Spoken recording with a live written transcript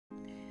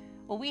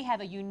Well, we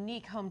have a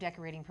unique home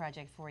decorating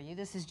project for you.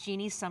 This is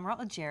Jeanie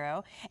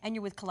Sumrall-Ajero, and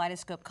you're with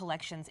Kaleidoscope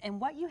Collections.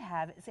 And what you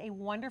have is a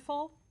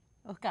wonderful,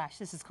 oh gosh,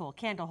 this is cool,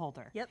 candle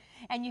holder. Yep.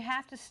 And you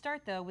have to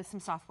start, though, with some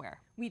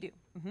software. We do.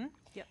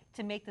 Yep.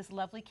 To make this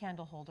lovely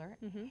candle holder.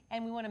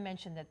 And we want to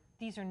mention that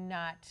these are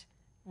not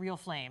real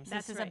flames.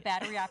 That's this is right. a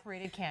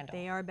battery-operated candle.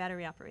 They are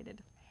battery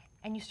operated.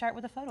 And you start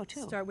with a photo,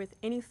 too. Start with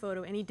any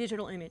photo, any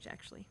digital image,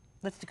 actually.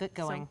 Let's get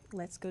going. So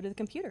let's go to the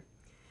computer.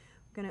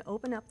 I'm going to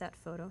open up that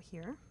photo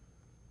here.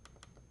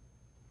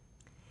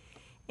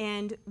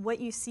 And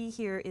what you see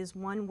here is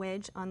one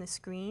wedge on the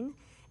screen,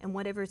 and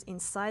whatever's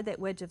inside that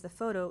wedge of the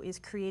photo is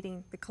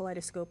creating the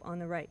kaleidoscope on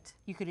the right.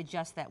 You could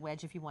adjust that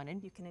wedge if you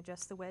wanted. You can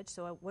adjust the wedge.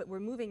 So what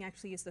we're moving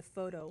actually is the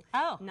photo,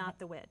 not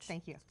the wedge.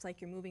 Thank you. It's like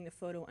you're moving the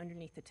photo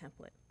underneath the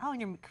template. Oh, and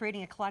you're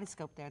creating a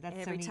kaleidoscope there. That's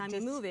Every time you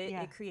move it,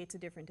 yeah. it creates a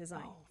different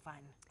design. Oh, fun.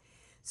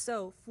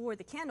 So for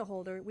the candle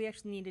holder, we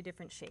actually need a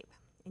different shape.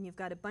 And you've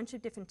got a bunch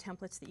of different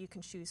templates that you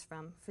can choose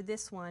from. For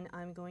this one,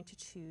 I'm going to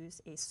choose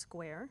a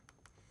square.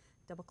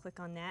 Double click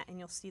on that and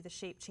you'll see the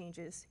shape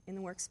changes in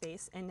the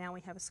workspace, and now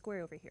we have a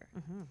square over here.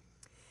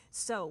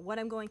 So what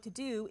I'm going to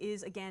do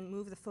is, again,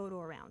 move the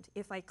photo around.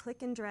 If I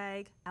click and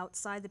drag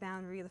outside the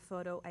boundary of the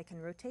photo, I can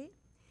rotate.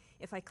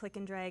 If I click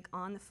and drag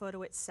on the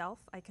photo itself,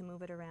 I can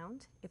move it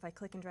around. If I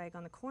click and drag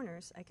on the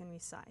corners, I can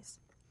resize.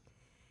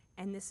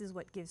 And this is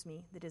what gives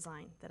me the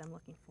design that I'm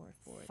looking for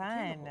the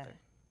candle holder.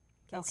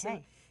 Okay.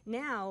 So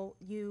now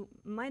you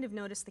might have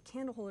noticed the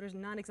candle holder is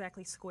not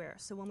exactly square.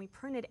 So when we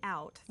print it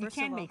out, you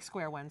can make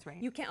square ones,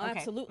 right? You can,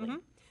 absolutely.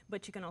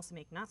 But you can also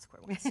make not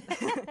square ones.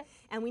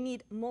 And we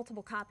need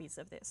multiple copies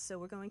of this. So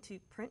we're going to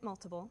print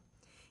multiple.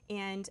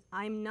 And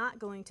I'm not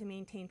going to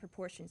maintain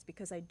proportions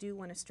because I do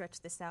want to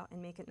stretch this out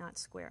and make it not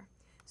square.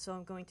 So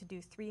I'm going to do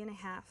 3.5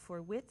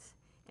 for width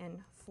and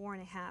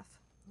 4.5.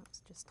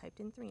 Oops, just typed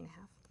in 3.5.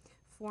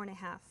 4.5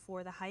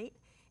 for the height.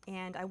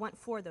 And I want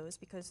 4 of those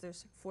because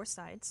there's 4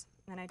 sides.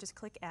 And I just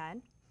click Add,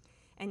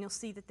 and you'll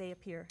see that they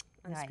appear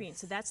on the screen.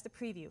 So that's the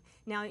preview.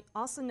 Now,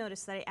 also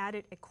notice that I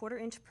added a 1/4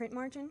 inch print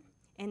margin,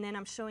 and then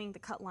I'm showing the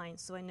cut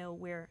lines so I know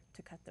where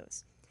to cut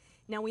those.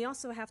 Now, we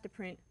also have to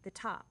print the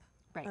top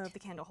of the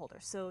candle holder.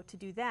 So to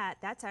do that,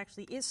 that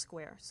actually is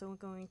square. So we're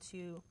going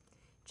to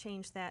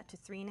change that to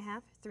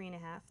 3.5,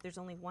 3.5. There's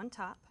only one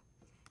top.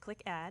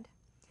 Click Add.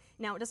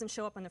 Now, it doesn't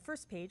show up on the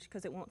first page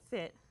because it won't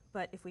fit,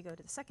 but if we go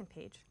to the second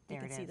page, you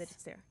can see that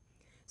it's there.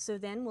 So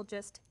then we'll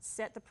just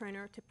set the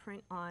printer to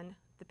print on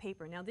the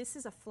paper. Now this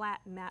is a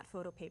flat matte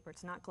photo paper.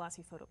 It's not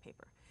glossy photo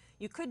paper.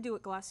 You could do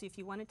it glossy if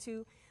you wanted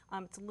to.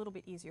 It's a little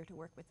bit easier to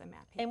work with a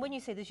matte paper. And when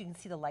you say this, you can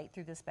see the light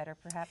through this better,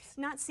 perhaps?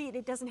 Not see it.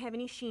 It doesn't have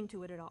any sheen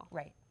to it at all.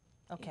 Right.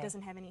 Okay. It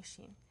doesn't have any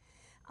sheen.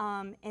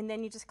 And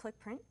then you just click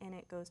print and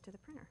it goes to the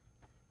printer.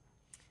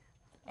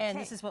 And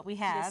this is what we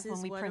have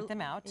when we print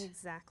them out.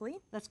 Exactly.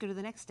 Let's go to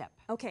the next step.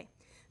 Okay.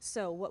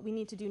 So what we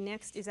need to do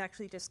next is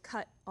actually just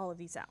cut all of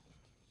these out.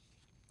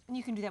 And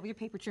you can do that with your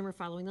paper trimmer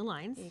following the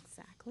lines.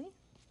 Exactly.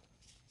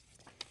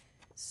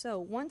 So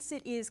once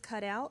it is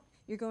cut out,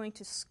 you're going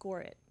to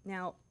score it.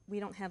 Now, we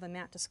don't have a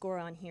mat to score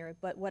on here,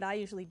 but what I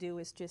usually do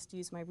is just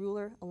use my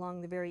ruler along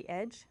the very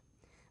edge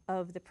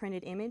of the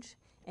printed image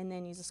and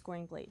then use a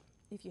scoring blade.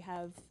 If you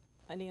have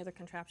any other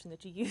contraption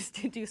that you use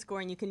to do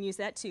scoring, you can use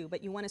that too,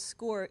 but you want to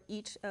score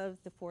each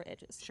of the 4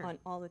 edges on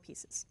all the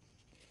pieces.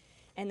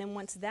 And then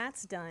once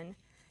that's done,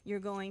 you're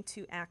going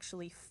to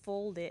actually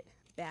fold it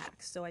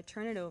back. So I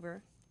turn it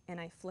over, and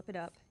I flip it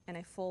up, and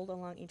I fold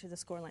along each of the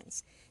score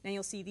lines. Now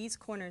you'll see these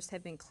corners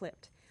have been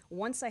clipped.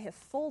 Once I have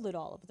folded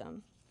all of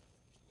them,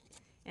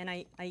 and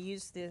I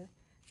use the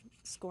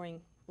scoring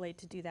blade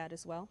to do that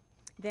as well,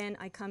 then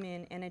I come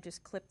in and I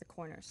just clip the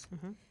corners.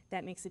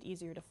 That makes it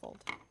easier to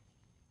fold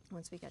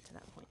once we get to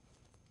that point.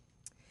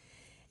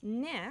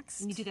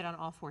 Next... And you do that on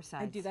all 4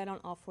 sides? I do that on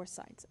all 4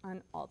 sides,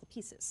 on all the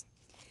pieces.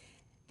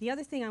 The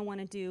other thing I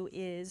want to do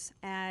is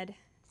add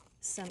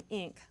some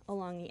ink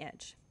along the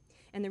edge.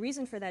 And the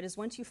reason for that is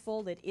once you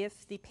fold it,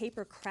 if the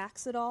paper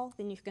cracks at all,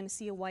 then you're going to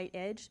see a white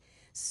edge.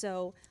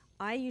 So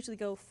I usually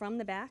go from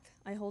the back,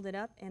 I hold it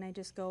up, and I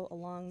just go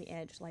along the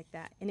edge like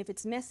that. And if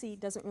it's messy, it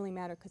doesn't really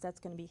matter because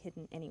that's going to be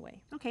hidden anyway.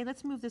 Okay,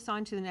 let's move this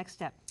on to the next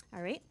step.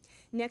 All right.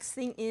 Next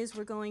thing is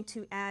we're going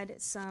to add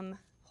some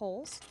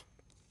holes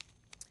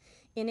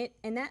in it,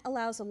 and that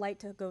allows a light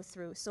to go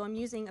through. So I'm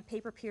using a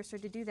paper piercer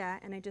to do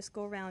that, and I just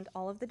go around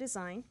all of the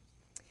design.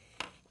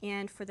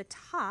 And for the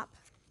top,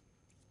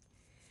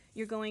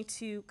 you're going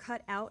to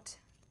cut out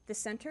the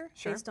center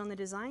based on the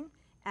design,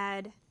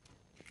 add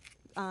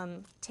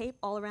tape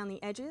all around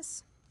the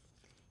edges,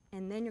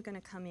 and then you're going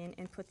to come in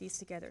and put these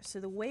together. So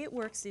the way it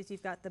works is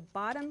you've got the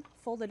bottom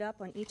folded up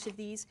on each of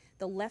these.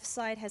 The left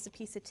side has a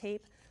piece of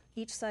tape.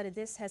 Each side of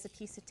this has a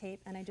piece of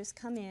tape, and I just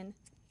come in,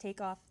 take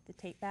off the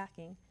tape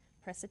backing,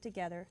 press it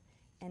together,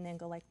 and then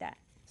go like that.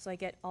 So I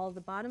get all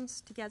the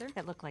bottoms together.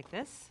 That look like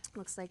this.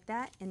 Looks like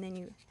that, and then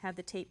you have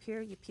the tape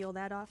here. You peel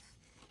that off,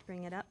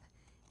 bring it up,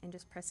 and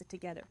just press it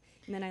together.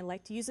 And then I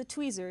like to use the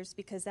tweezers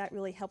because that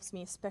really helps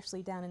me,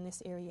 especially down in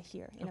this area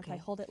here. And if I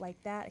hold it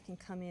like that, I can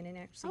come in and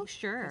actually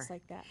press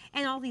like that.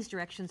 And all these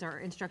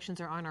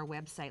instructions are on our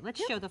website.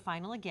 Let's show the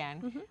final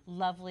again.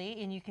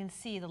 Lovely, and you can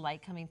see the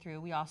light coming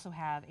through. We also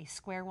have a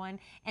square one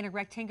and a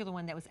rectangular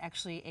one that was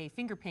actually a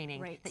finger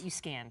painting that you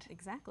scanned.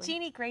 Exactly.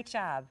 Jeanie, great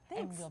job.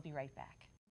 Thanks. And we'll be right back.